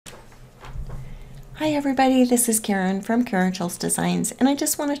Hi everybody, this is Karen from Karen Schultz Designs, and I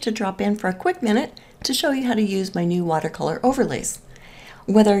just wanted to drop in for a quick minute to show you how to use my new watercolor overlays.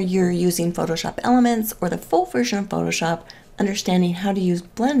 Whether you're using Photoshop Elements or the full version of Photoshop, understanding how to use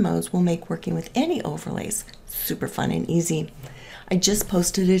blend modes will make working with any overlays super fun and easy. I just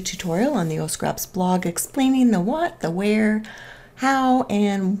posted a tutorial on the O-Scraps blog explaining the what, the where, how,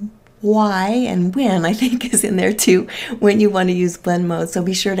 and why and when, I think is in there too, when you want to use blend mode. So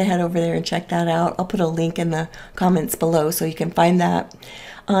be sure to head over there and check that out. I'll put a link in the comments below so you can find that.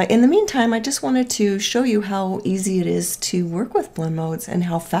 In the meantime, I just wanted to show you how easy it is to work with blend modes and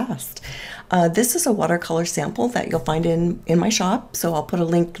how fast. This is a watercolor sample that you'll find in my shop, so I'll put a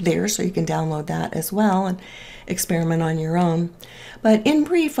link there so you can download that as well and experiment on your own. But in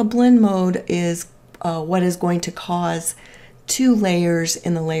brief, a blend mode is what is going to cause two layers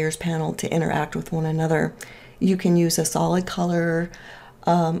in the layers panel to interact with one another. You can use a solid color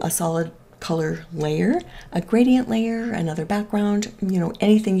layer, a gradient layer, another background,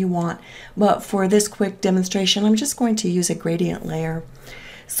 anything you want. But for this quick demonstration, I'm just going to use a gradient layer.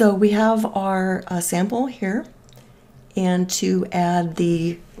 So we have our sample here, and to add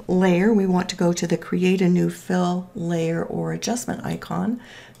the layer, we want to go to the Create a New Fill Layer or Adjustment icon.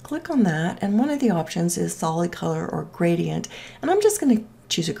 Click on that, and one of the options is solid color or gradient, and I'm just going to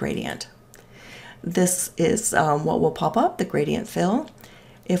choose a gradient. This is what will pop up, the gradient fill.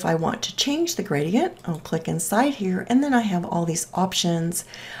 If I want to change the gradient, I'll click inside here, and then I have all these options.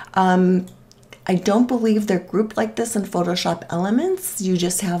 I don't believe they're grouped like this in Photoshop Elements. You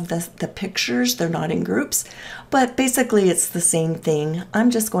just have the pictures, they're not in groups, but basically it's the same thing.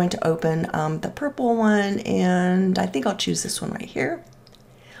 I'm just going to open the purple one, and I think I'll choose this one right here.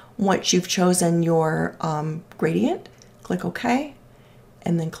 Once you've chosen your gradient, click OK,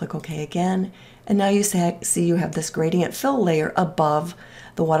 and then click OK again. And now you see you have this gradient fill layer above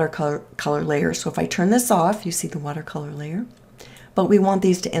the watercolor layer. So if I turn this off, you see the watercolor layer. But we want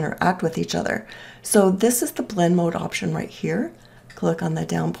these to interact with each other. So this is the blend mode option right here. Click on the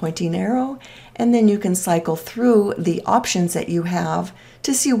down pointing arrow, and then you can cycle through the options that you have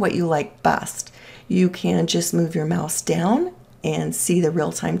to see what you like best. You can just move your mouse down and see the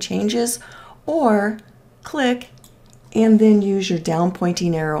real-time changes, or click and then use your down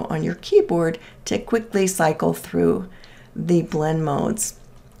pointing arrow on your keyboard to quickly cycle through the blend modes.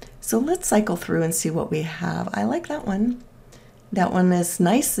 So let's cycle through and see what we have. I like that one. That one is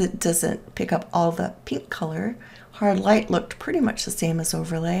nice. It doesn't pick up all the pink color. Hard light looked pretty much the same as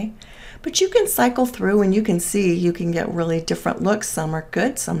overlay. But you can cycle through and you can see you can get really different looks. Some are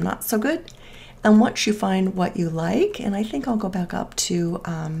good, some not so good. And once you find what you like, and I think I'll go back up to,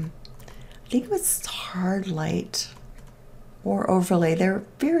 I think it was hard light or overlay. They're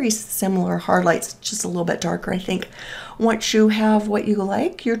very similar. Hard light's just a little bit darker, I think. Once you have what you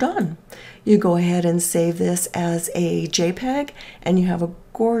like, you're done. You go ahead and save this as a JPEG, and you have a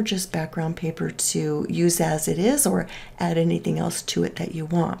gorgeous background paper to use as it is or add anything else to it that you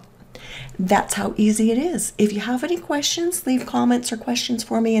want. That's how easy it is. If you have any questions, leave comments or questions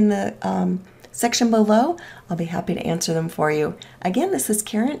for me in the section below. I'll be happy to answer them for you. Again, this is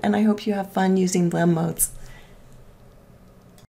Karen, and I hope you have fun using blend modes.